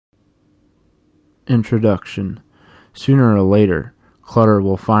Introduction. Sooner or later, clutter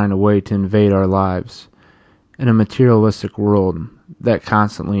will find a way to invade our lives. In a materialistic world that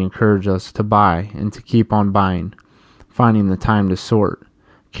constantly encourages us to buy and to keep on buying, finding the time to sort,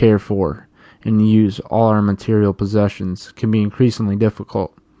 care for, and use all our material possessions can be increasingly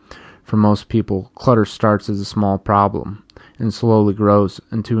difficult. For most people, clutter starts as a small problem and slowly grows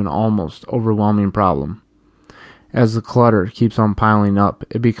into an almost overwhelming problem. As the clutter keeps on piling up,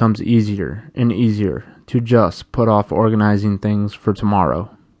 it becomes easier and easier to just put off organizing things for tomorrow.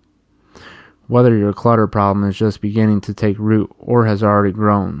 Whether your clutter problem is just beginning to take root or has already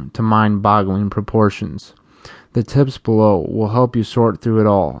grown to mind-boggling proportions, the tips below will help you sort through it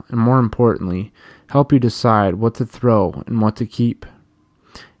all, and more importantly, help you decide what to throw and what to keep.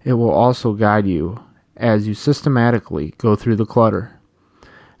 It will also guide you as you systematically go through the clutter.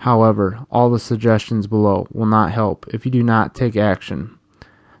 However, all the suggestions below will not help if you do not take action.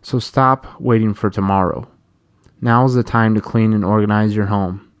 So stop waiting for tomorrow. Now is the time to clean and organize your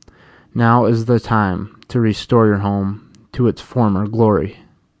home. Now is the time to restore your home to its former glory.